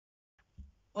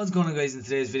What's going on, guys? In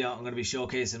today's video I'm going to be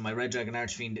showcasing my Red Dragon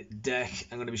Archfiend deck.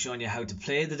 I'm going to be showing you how to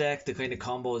play the deck, the kind of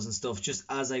combos and stuff, just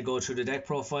as I go through the deck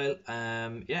profile.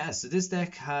 Yeah, so this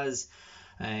deck has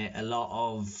a lot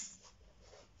of,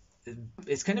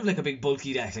 it's kind of like a big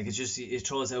bulky deck. Like it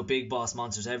throws out big boss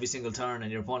monsters every single turn and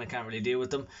your opponent can't really deal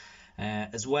with them.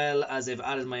 As well as I've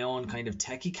added my own kind of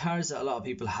techie cards that a lot of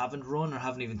people haven't run or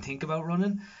haven't even think about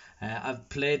running. I've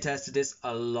played tested this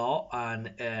a lot,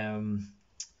 and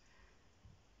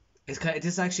this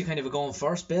is actually kind of a going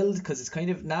first build, because it's kind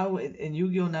of now in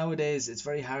Yu-Gi-Oh nowadays it's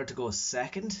very hard to go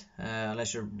second,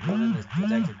 unless you're running a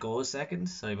deck that goes second.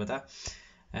 Sorry about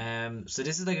that. So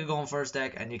this is like a going first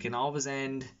deck, and you can always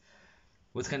end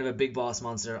with kind of a big boss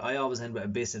monster. I always end with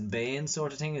Abyss and Bane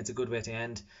sort of thing. It's a good way to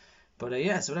end. But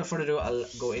yeah, so without further ado, I'll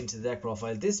go into the deck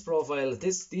profile.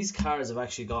 These cards have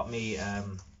actually got me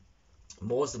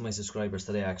most of my subscribers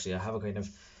today. Actually, I have a kind of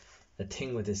a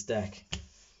thing with this deck.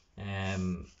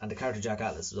 And the Carter Jack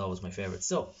Atlas was always my favourite.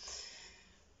 So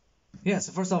yeah,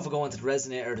 so first off we'll go into the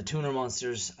Resonator, the tuner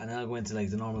monsters, and then I'll go into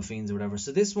like the normal fiends or whatever.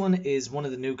 So this one is one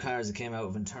of the new cards that came out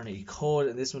of Eternity Code,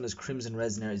 and this one is Crimson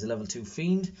Resonator. He's a level 2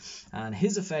 fiend, and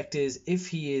his effect is if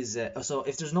he is so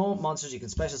if there's no monsters you can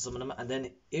special summon him, and then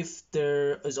if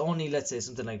there is only, let's say,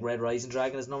 something like Red Rising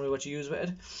Dragon is normally what you use with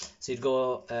it. So you'd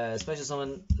go special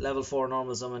summon, level 4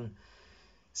 normal summon,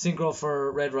 synchro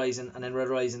for Red Rising, and then Red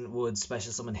Rising would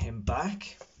special summon him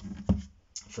back.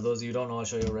 For those of you who don't know, I'll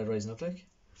show you what Red Rising look like.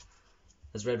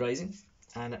 That's Red Rising,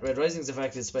 and Red Rising's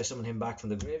effect is special summon him back from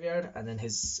the graveyard, and then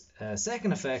his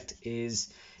second effect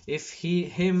is if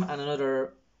him and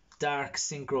another dark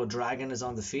synchro dragon is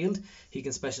on the field, he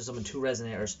can special summon 2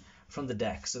 Resonators from the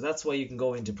deck. So that's why you can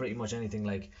go into pretty much anything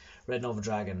like Red Nova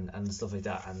Dragon and stuff like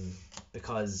that, and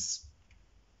because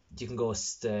you can go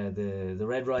the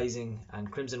Red Rising and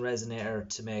Crimson Resonator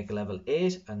to make a level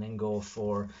 8, and then go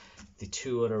for the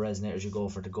 2 other Resonators you go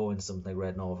for to go into something like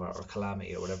Red Nova or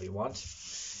Calamity or whatever you want.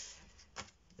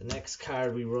 The next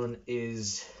card we run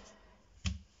is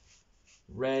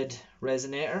Red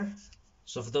Resonator.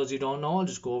 So for those who don't know, I'll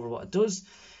just go over what it does.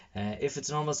 If it's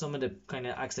a normal summon, it kind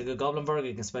of acts like a Goblin Burg.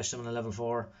 You can special summon a level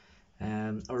 4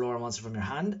 or lower monster from your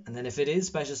hand, and then if it is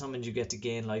special summoned, you get to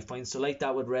gain life points. So like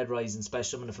that with Red Rising,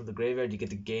 special summon from the graveyard, you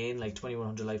get to gain like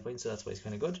 2100 life points, so that's why it's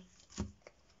kind of good.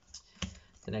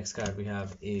 The next card we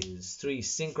have is 3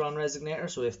 Synchron Resonator.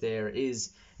 So if there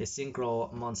is a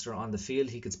synchro monster on the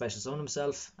field, he can special summon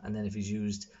himself, and then if he's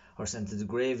used or sent to the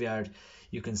graveyard,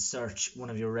 you can search one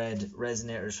of your red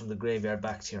Resonators from the graveyard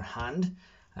back to your hand.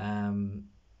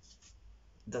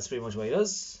 That's pretty much what he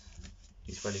does.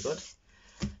 He's fairly good.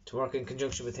 To work in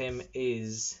conjunction with him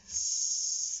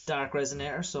is Dark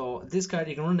Resonator. So this card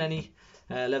you can run any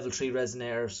level 3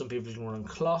 Resonator. Some people can run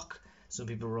Clock, some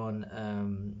people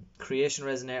run Creation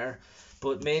Resonator,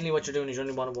 but mainly what you're doing is you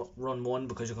only want to run one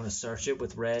because you're going to search it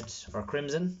with Red or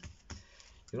Crimson.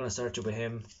 You're going to search it with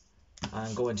him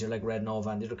and go into your like Red Nova,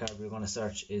 and the other card you're going to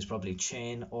search is probably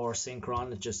Chain or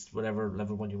Synchron. It's just whatever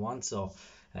level 1 you want. So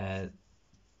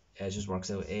it just works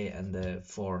out 8 and the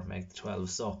 4 make the 12.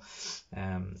 So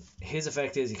his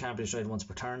effect is he can't be destroyed once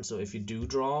per turn. So if you do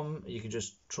draw him, you can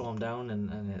just throw him down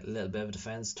and a little bit of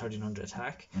defense, 1300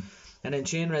 attack. And then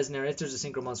Chain Resonator, if there's a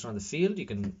synchro monster on the field, you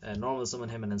can normal summon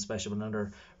him and then special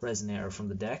another Resonator from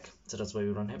the deck. So that's why we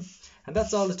run him. And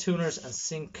that's all the tuners and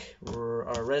sync or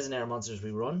Resonator monsters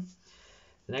we run.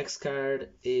 The next card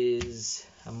is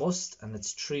a must, and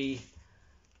it's 3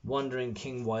 Wandering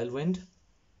King Wildwind.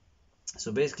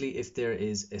 So basically, if there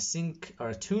is a sync or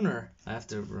a tuner, I have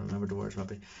to remember the words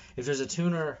properly. If there's a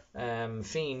tuner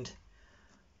fiend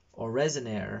or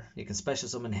Resonator, you can special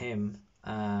summon him,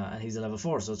 and he's a level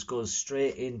 4. So it goes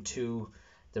straight into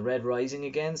the Red Rising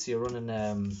again. So you're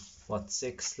running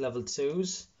 6 level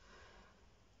 2s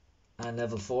and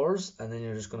level 4s, and then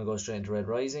you're just going to go straight into Red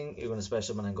Rising. You're going to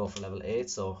special summon and go for level 8.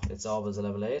 So it's always a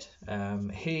level 8.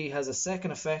 He has a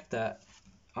second effect that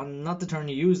on not the turn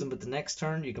you use them, but the next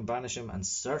turn you can banish him and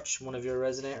search one of your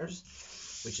Resonators,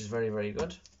 which is very, very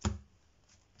good.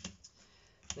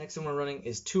 Next one we're running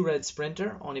is 2 Red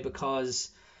Sprinter, only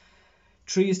because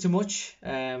 3 is too much.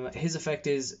 His effect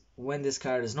is when this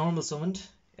card is normal summoned,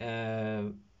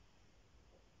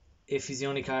 if he's the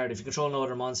only card, if you control no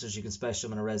other monsters, you can special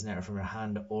summon a Resonator from your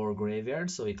hand or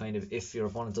graveyard. So you kind of, if your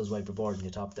opponent does wipe your board in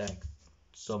your top deck,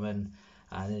 summon,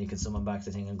 and then you can summon back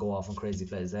the thing and go off on crazy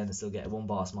plays. Then still get 1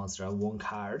 boss monster out 1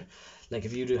 card. Like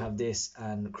if you do have this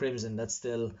and Crimson, that's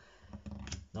still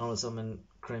normal summon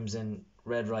Crimson,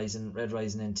 Red Rising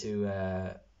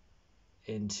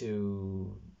into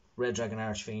Red Dragon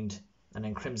Archfiend, and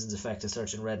then Crimson's effect is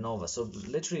searching Red Nova. So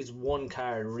literally it's 1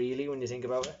 card really when you think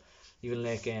about it. Even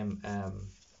late game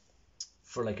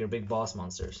for like your big boss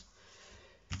monsters.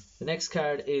 The next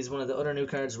card is one of the other new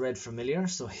cards, Red Familiar.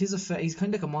 So his effect, he's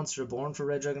kind of like a monster reborn for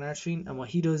Red Dragon Archfiend, and what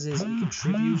he does is he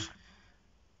contribute.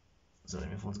 Sorry,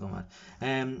 my phone's going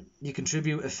mad. You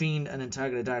contribute a fiend and then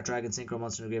target a dark dragon synchro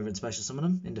monster in the graveyard and special summon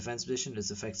him in defense position.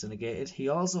 Its effects are negated. He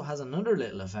also has another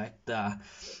little effect that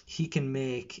he can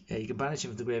make. You can banish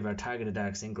him from the graveyard, target a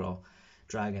dark synchro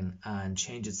dragon, and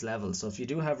change its level. So if you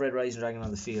do have Red Rising Dragon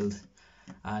on the field,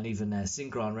 and even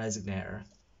Synchro and Resignator,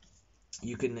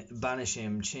 you can banish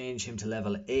him, change him to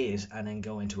level 8, and then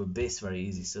go into Abyss very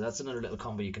easy. So that's another little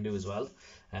combo you can do as well.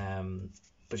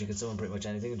 But you can summon pretty much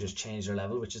anything and just change their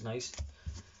level, which is nice.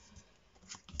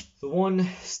 The one,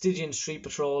 Stygian Street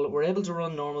Patrol, we're able to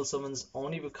run normal summons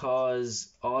only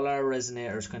because all our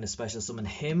Resonators kind of special summon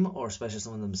him or special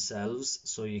summon themselves,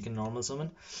 so you can normal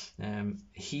summon.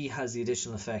 He has the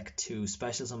additional effect to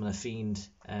special summon a fiend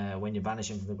when you banish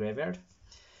him from the graveyard.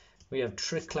 We have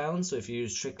Trick Clown, so if you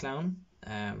use Trick Clown,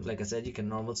 like I said, you can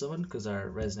normal summon because our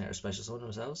Resonator special summon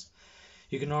themselves.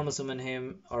 You can normal summon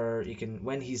him, or you can,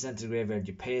 when he's sent to the graveyard,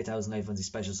 you pay 1,000 life once he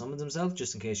special summons himself,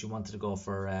 just in case you wanted to go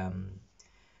for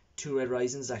 2 Red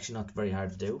Risings. Actually not very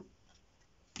hard to do.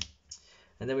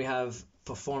 And then we have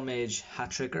Perform Mage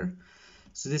Hat Tricker.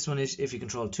 So this one is, if you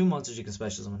control 2 monsters, you can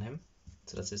special summon him.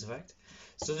 So that's his effect.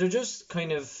 So they're just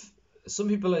kind of, some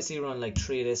people I see run like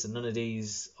 3 of this and none of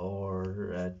these,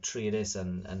 or 3 of this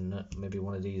and maybe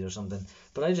 1 of these or something.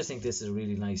 But I just think this is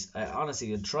really nice. Honestly,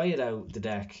 you'll try it out, the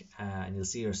deck, and you'll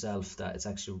see yourself that it's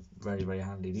actually very, very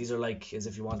handy. These are like as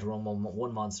if you want to run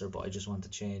one monster, but I just want to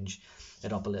change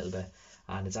it up a little bit.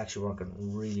 And it's actually working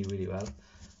really, really well.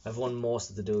 I've won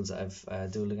most of the duels that I've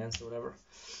dueled against or whatever.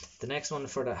 The next one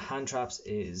for the hand traps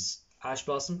is Ash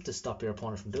Blossom to stop your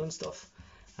opponent from doing stuff.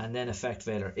 And then Effect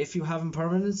Veiler. If you have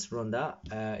impermanence, run that.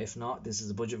 If not, this is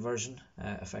the budget version,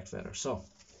 Effect Veiler. So,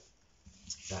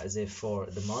 that is it for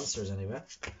the monsters anyway.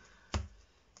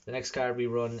 The next card we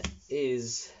run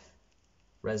is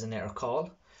Resonator Call,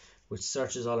 which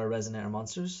searches all our Resonator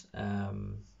monsters.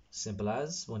 Simple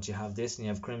as. Once you have this and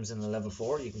you have Crimson at level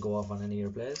 4, you can go off on any of your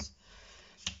plays.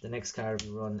 The next card we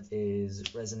run is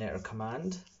Resonator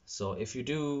Command. So if you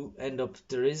do end up,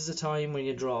 there is a time when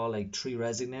you draw like 3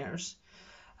 Resignators,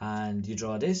 and you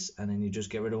draw this, and then you just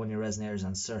get rid of one of your Resonators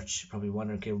and search probably 1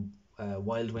 or 2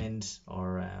 Wild Wind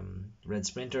or Red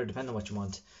Sprinter, depending on what you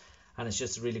want. And it's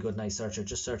just a really good, nice searcher. It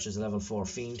just searches a level 4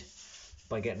 Fiend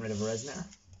by getting rid of a Resonator.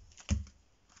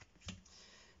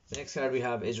 The next card we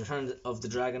have is Return of the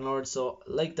Dragon Lord. So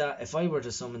like that, if I were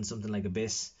to summon something like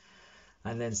Abyss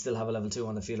and then still have a level 2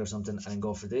 on the field or something and then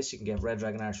go for this, you can get Red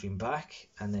Dragon Archfiend back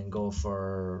and then go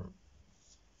for,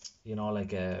 you know,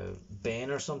 like a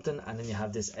Bane or something, and then you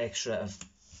have this extra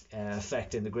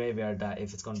effect in the graveyard that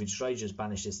if it's going to be destroyed, you just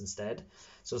banish this instead.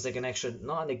 So it's like an extra,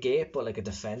 not a negate, but like a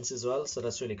defense as well. So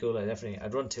that's really cool.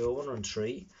 I'd run 2 of one, run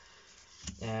 3.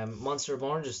 Monster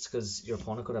Reborn, just because your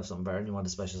opponent could have something better and you want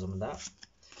to special summon that.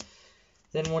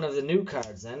 Then one of the new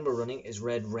cards then we're running is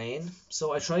Red Rain.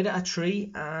 So I tried it at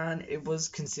 3 and it was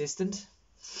consistent,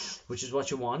 which is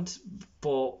what you want,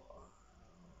 but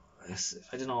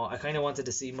I don't know, I kind of wanted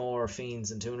to see more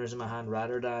Fiends and Tuners in my hand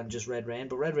rather than just Red Rain.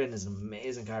 But Red Rain is an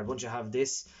amazing card. Once you have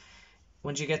this,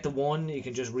 once you get the 1, you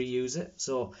can just reuse it.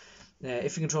 So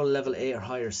if you control a level 8 or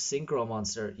higher Synchro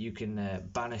monster, you can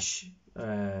banish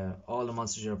all the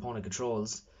monsters your opponent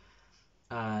controls,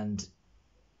 and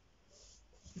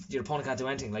your opponent can't do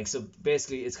anything. Like, so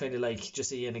basically it's kind of like, just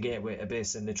say you negate with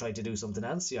Abyss and they try to do something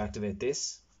else, you activate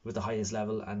this with the highest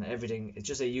level and everything. It's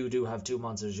just say you do have 2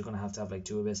 monsters, you're going to have like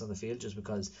 2 Abyss on the field, just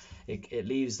because it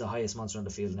leaves the highest monster on the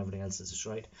field and everything else is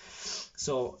destroyed.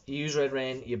 So you use Red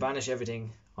Rain, you banish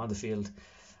everything on the field,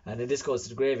 and then this goes to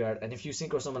the graveyard, and if you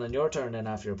synchro summon on your turn, then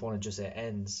after your opponent just say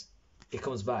ends, it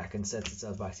comes back and sets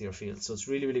itself back to your field. So it's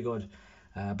really, really good.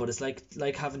 But it's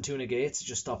like having 2 negates. It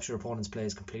just stops your opponent's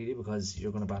plays completely because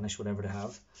you're going to banish whatever they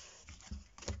have.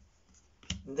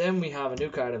 And then we have a new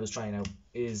card I was trying out,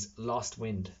 is Lost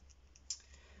Wind.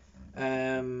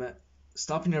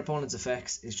 Stopping your opponent's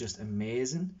effects is just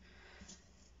amazing.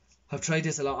 I've tried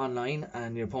this a lot online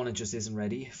and your opponent just isn't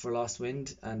ready for Lost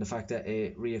Wind, and the fact that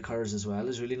it reoccurs as well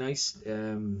is really nice.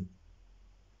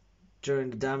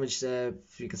 During the damage step,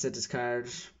 you can set this card,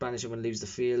 banish it when it leaves the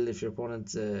field. If your opponent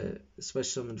special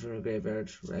summons from a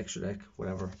graveyard or extra deck,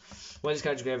 whatever. When this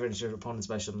card is graveyard, if your opponent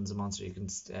special summons a monster, you can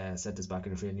set this back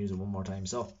in the field and use it 1 more time.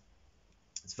 So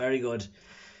it's very good.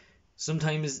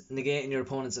 Sometimes negating your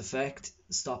opponent's effect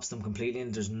stops them completely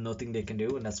and there's nothing they can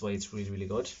do, and that's why it's really, really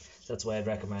good. That's why I'd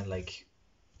recommend like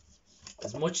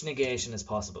as much negation as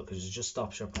possible, because it just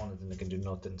stops your opponent and they can do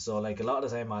nothing. So like a lot of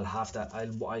the time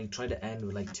I'll try to end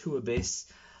with like 2 Abyss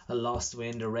a Lost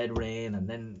Wind, a Red Rain, and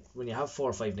then when you have 4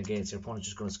 or 5 negates, your opponent's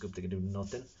just going to scoop, they can do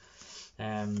nothing.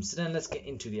 So then let's get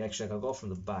into the extra deck. I'll go from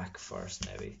the back first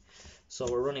maybe. So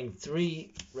we're running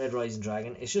 3 Red Rising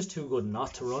Dragon. It's just too good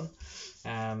not to run.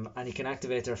 And you can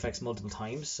activate their effects multiple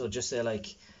times. So just say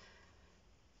like,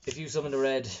 if you summon the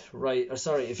red,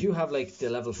 if you have like the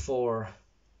level 4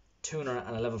 Tuner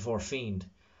and a level 4 Fiend,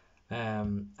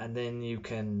 and then you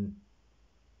can,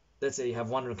 let's say you have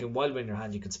Wandering King Wildwind in your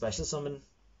hand, you can special summon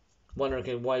Wandering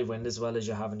King Wildwind as well as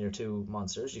you have in your 2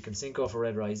 monsters. You can sync off a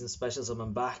Red Rising, special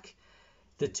summon back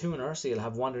the Tuner, so you'll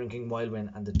have Wandering King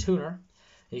Wildwind and the Tuner.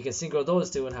 You can synchro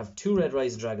those 2 and have 2 Red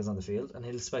Rising Dragons on the field, and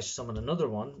he'll special summon another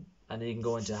one, and then you can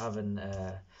go into having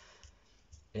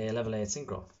a level 8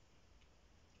 synchro.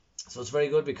 So it's very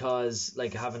good because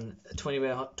like having a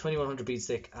 2100 beat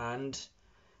stick and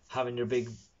having your big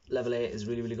level 8 is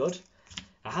really, really good.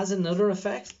 It has another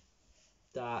effect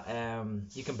that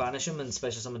you can banish them and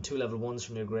special summon 2 level 1s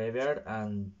from your graveyard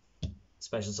and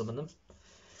special summon them.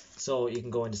 So you can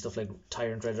go into stuff like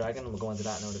Tyrant Red Dragon, and we'll go into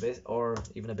that now in a bit, or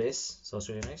even Abyss, so it's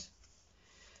really nice.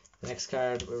 The next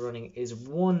card we're running is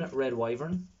 1 Red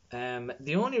Wyvern.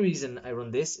 The only reason I run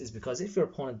this is because if your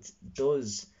opponent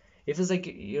does, if it's like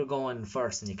you're going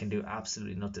first and you can do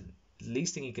absolutely nothing, the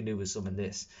least thing you can do is summon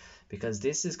this, because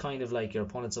this is kind of like your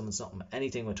opponent summons something,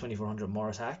 anything with 2400 more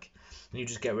attack, and you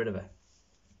just get rid of it.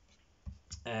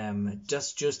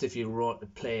 Just if you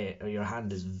play or your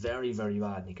hand is very, very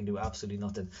bad and you can do absolutely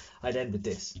nothing, I'd end with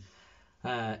this.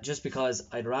 Just because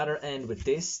I'd rather end with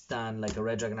this than like a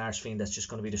Red Dragon Archfiend that's just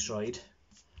going to be destroyed.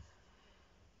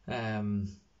 That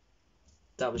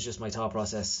was just my thought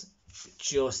process,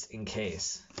 just in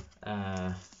case.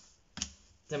 Then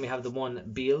we have the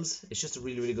 1 Beals. It's just a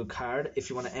really, really good card if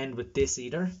you want to end with this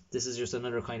either. This is just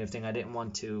another kind of thing I didn't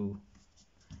want to...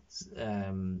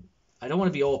 I don't want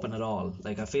to be open at all.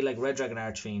 Like, I feel like Red Dragon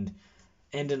Archfiend,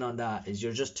 ending on that is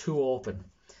you're just too open.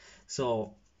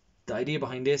 So the idea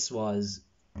behind this was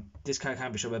this card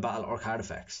can't be shown by battle or card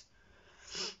effects,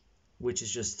 which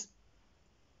is just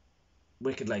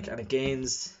wicked. Like, and it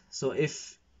gains. So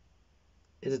if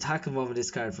an attack involving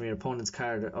this card from your opponent's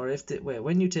card, or if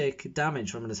when you take damage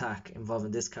from an attack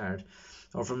involving this card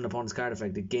or from an opponent's card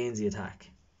effect, it gains the attack.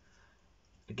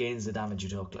 It gains the damage you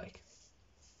took, like.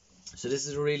 So this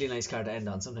is a really nice card to end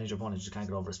on. Sometimes your opponent just can't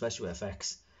get over, especially with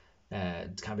effects.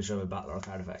 It can't be destroyed by battle or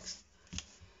card effects.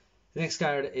 The next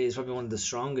card is probably one of the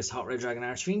strongest Hot Red Dragon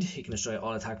Archfiend. He can destroy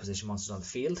all attack position monsters on the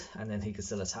field, and then he can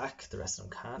still attack. The rest of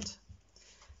them can't.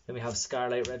 Then we have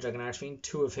Scarlet Red Dragon Archfiend.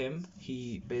 2 of him.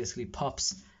 He basically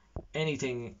pops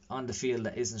anything on the field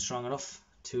that isn't strong enough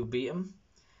to beat him.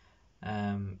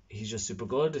 He's just super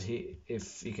good.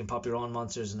 If you can pop your own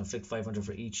monsters and inflict 500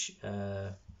 for each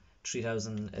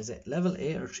 3000, is it level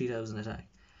 8 or 3000 attack?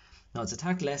 No, it's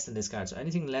attack less than this card, so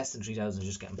anything less than 3000 is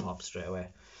just getting popped straight away,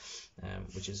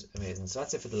 which is amazing. So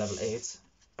that's it for the level 8s.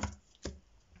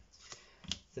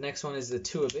 The next one is the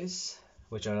 2 Abyss,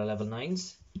 which are the level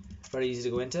 9s. Very easy to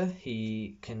go into.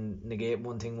 He can negate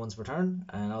one thing once per turn,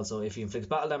 and also if he inflicts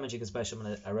battle damage, you can special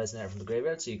summon a Resonator from the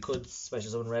graveyard. So you could special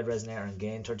summon Red Resonator and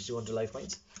gain 3200 life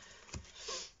points.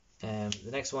 The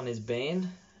next one is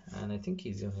Bane, and I think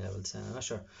he's only level 10, I'm not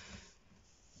sure.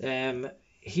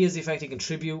 He has the effect, he can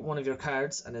tribute one of your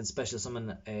cards and then special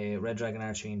summon a Red Dragon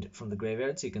Archfiend from the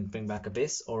graveyard, so you can bring back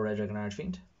Abyss or Red Dragon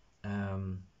Archfiend.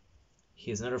 He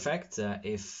has another effect,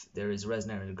 if there is a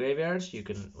Resonator in the graveyard, you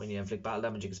can, when you inflict battle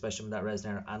damage, you can special summon that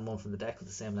Resonator and one from the deck at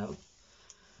the same level.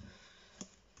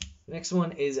 The next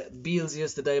one is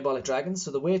Beelzeus the Diabolic Dragon.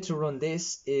 So the way to run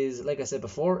this is, like I said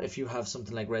before, if you have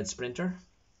something like Red Sprinter,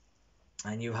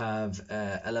 and you have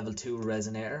a level 2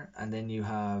 Resonator, and then you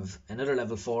have another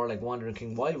level 4 like Wandering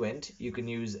King Wildwind, you can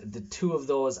use the 2 of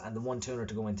those and the 1 tuner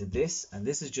to go into this, and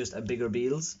this is just a bigger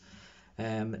Beals.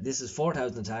 This is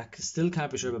 4000 attack, still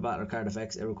can't be destroyed by battle or card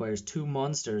effects. It requires 2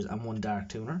 monsters and 1 dark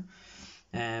tuner.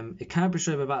 It can't be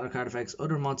destroyed by battle or card effects.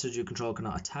 Other monsters you control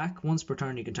cannot attack. Once per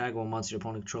turn you can target one monster your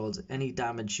opponent controls. Any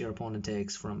damage your opponent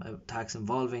takes from attacks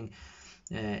involving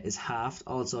is halved.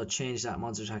 Also change that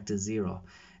monster attack to 0.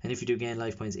 And if you do gain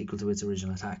life points equal to its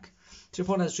original attack. So your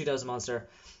opponent has 3000 monster,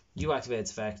 you activate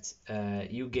its effect,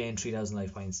 you gain 3000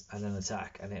 life points and then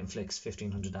attack, and it inflicts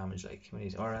 1500 damage, like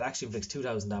or it actually inflicts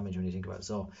 2000 damage when you think about it.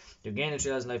 So you're gaining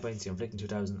 3000 life points, you're inflicting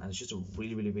 2000, and it's just a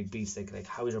really, really big beast. Like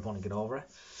how does your opponent get over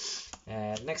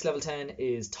it? Next level 10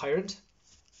 is Tyrant.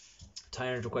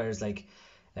 Tyrant requires like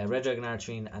Red Dragon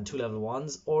Archfiend and 2 level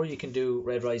 1s, or you can do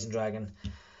Red Rising Dragon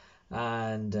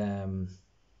and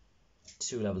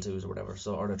 2 level 2s or whatever,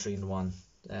 so or the 3 and 1.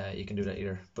 You can do that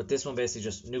either, but this one basically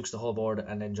just nukes the whole board,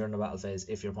 and then during the battle phase,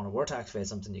 if your opponent were to activate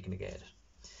something, you can negate it.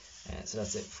 So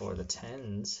that's it for the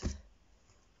 10s.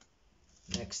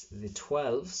 Next, the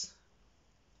 12s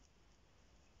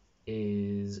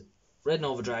is Red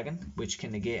Nova Dragon, which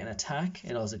can negate an attack.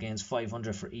 It also gains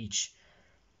 500 for each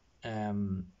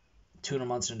tuner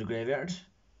monster in the graveyard,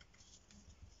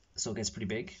 so it gets pretty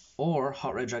big. Or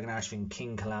Hot Red Dragon Archfiend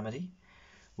King Calamity,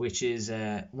 which is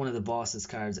one of the boss's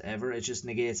cards ever. It just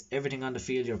negates everything on the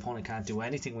field. Your opponent can't do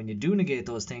anything when you do negate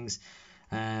those things.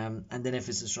 And then if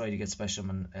it's destroyed, you get special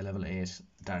summon a level 8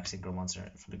 Dark Synchro monster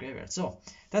from the graveyard. So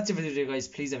that's it for the video, guys.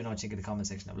 Please let me know what you think in the comment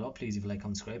section down below. Please leave a like,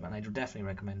 comment, subscribe, and I do definitely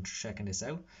recommend checking this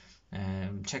out.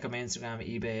 Check out my Instagram,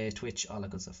 eBay, Twitch, all that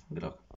good stuff. Good luck.